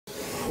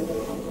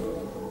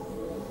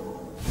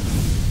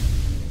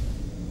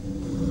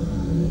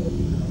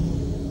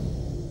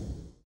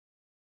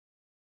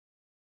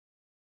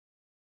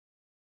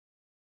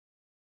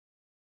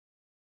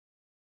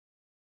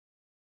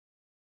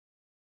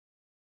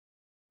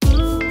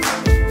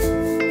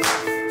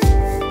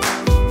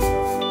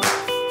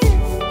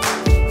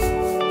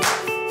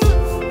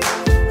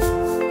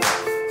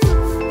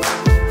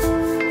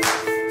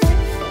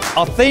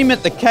Our theme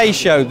at the K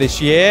Show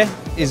this year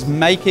is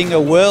making a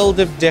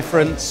world of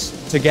difference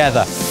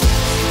together.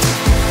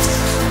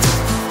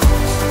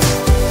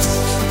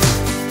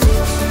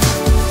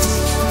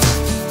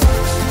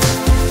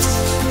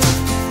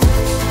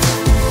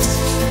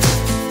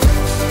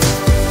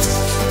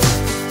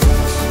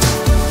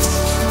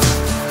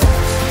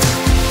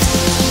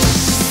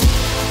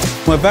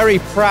 We're very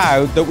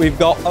proud that we've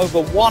got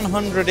over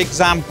 100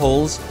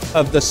 examples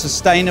of the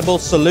sustainable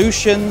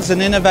solutions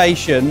and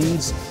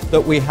innovations that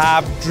we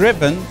have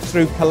driven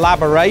through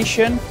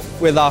collaboration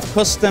with our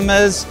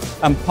customers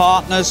and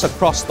partners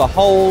across the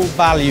whole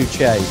value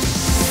chain.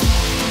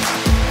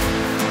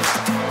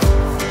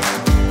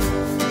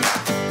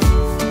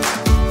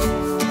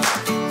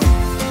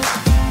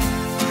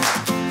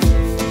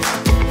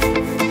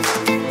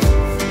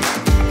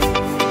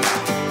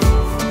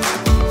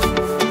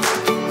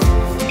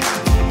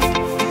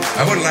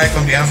 I would like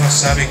on behalf of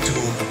SABIC to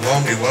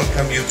warmly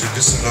welcome you to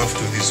Düsseldorf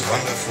to this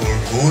wonderful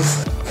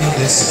booth.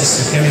 This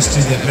is the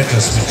chemistry that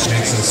matters, which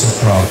makes us so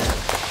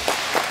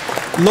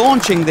proud.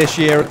 Launching this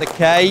year at the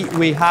K,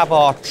 we have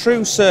our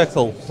True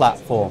Circle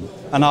platform.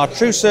 And our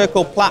True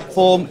Circle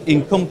platform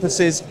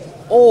encompasses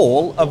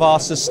all of our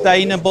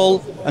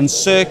sustainable and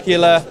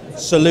circular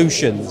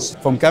solutions.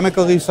 From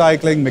chemical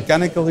recycling,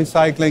 mechanical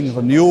recycling,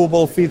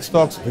 renewable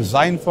feedstocks,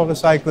 designed for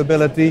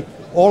recyclability,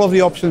 all of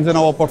the options in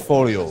our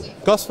portfolio.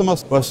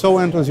 Customers were so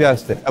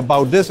enthusiastic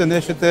about this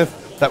initiative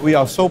that we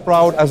are so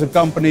proud as a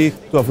company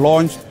to have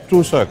launched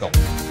True Circle.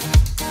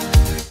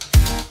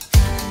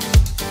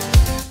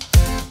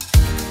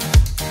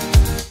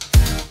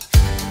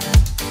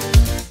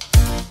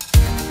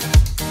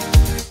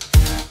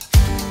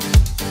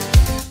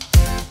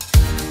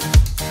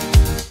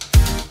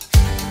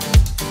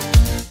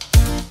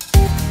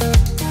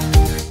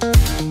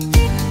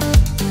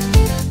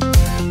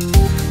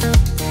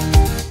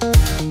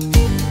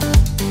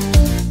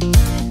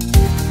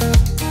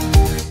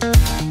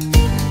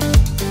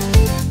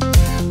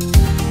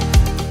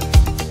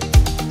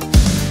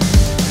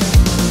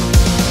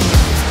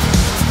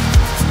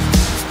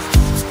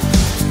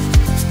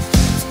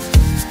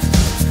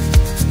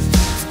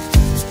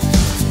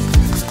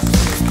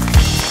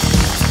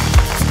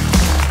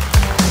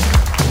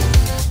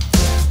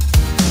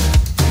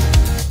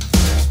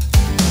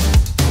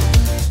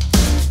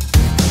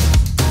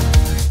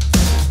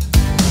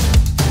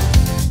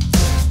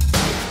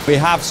 We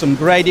have some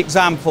great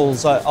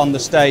examples on the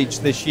stage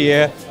this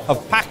year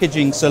of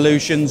packaging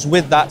solutions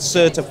with that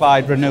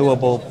certified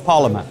renewable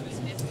polymer.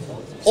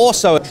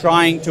 Also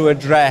trying to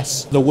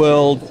address the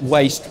world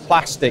waste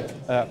plastic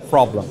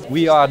problem.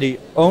 We are the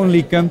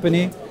only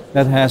company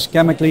that has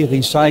chemically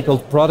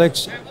recycled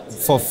products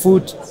for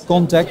food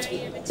contact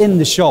in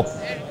the shop.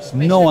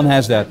 No one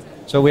has that.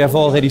 So we have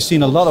already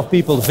seen a lot of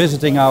people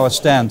visiting our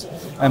stand,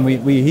 and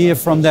we hear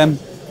from them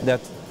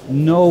that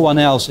no one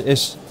else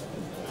is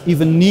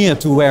even near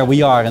to where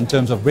we are in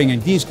terms of bringing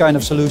these kind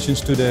of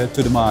solutions to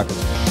the market.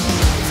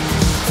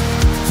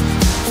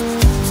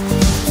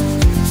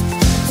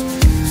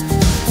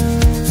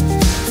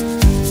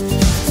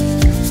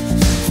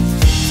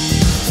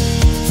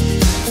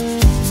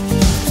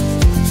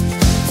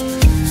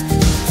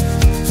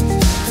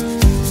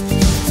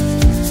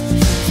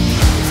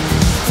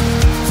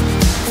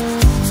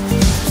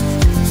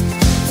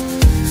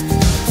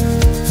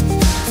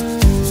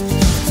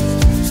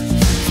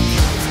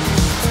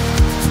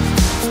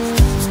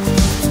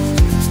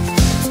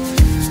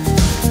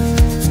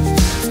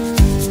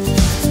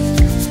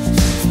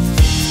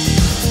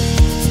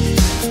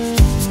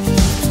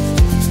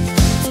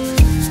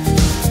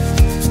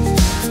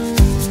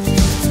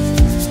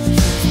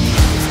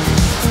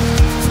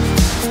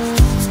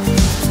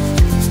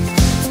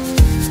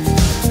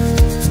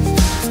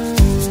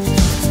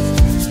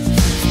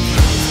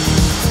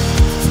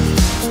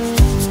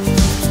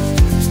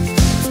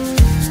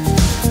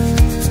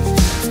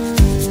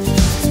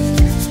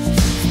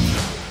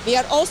 We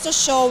are also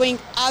showing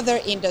other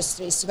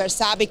industries where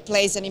SABIC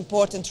plays an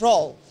important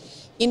role.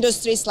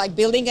 Industries like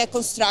building and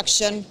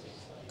construction,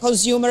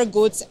 consumer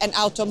goods and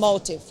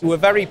automotive. We're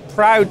very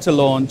proud to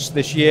launch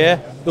this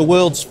year the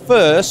world's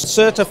first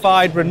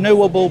certified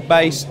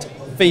renewable-based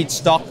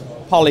feedstock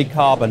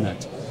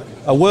polycarbonate.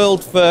 A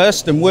world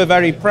first, and we're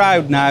very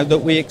proud now that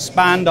we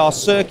expand our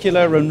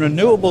circular and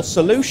renewable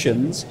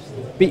solutions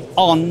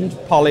beyond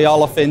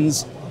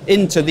polyolefins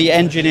into the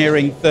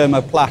engineering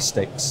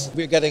thermoplastics.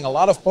 We're getting a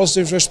lot of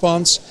positive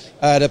response.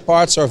 The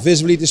parts are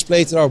visibly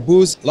displayed at our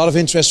booth. A lot of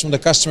interest from the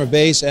customer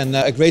base, and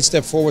a great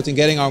step forward in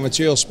getting our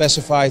material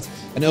specified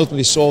and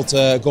ultimately sold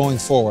going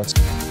forward.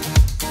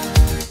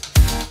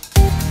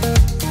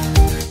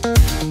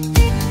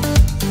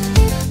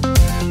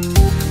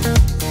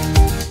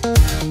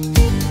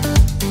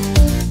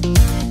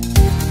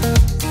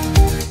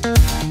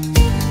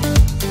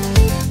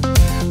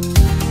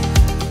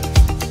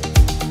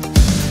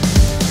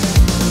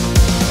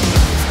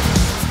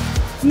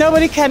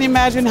 Nobody can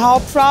imagine how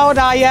proud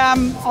I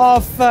am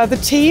of the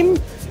team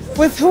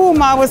with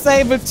whom I was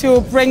able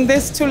to bring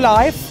this to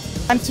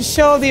life and to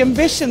show the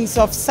ambitions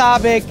of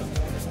SABIC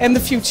in the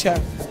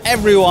future.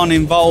 Everyone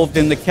involved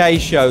in the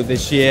K-Show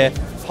this year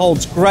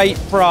holds great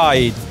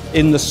pride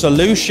in the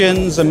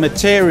solutions and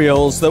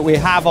materials that we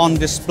have on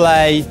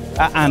display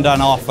and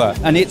on offer.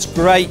 And it's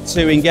great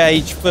to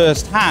engage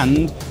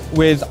firsthand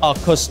with our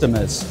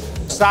customers.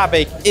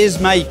 SABIC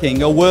is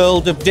making a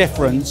world of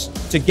difference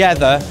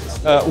together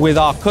with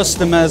our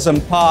customers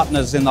and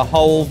partners in the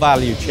whole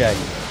value chain.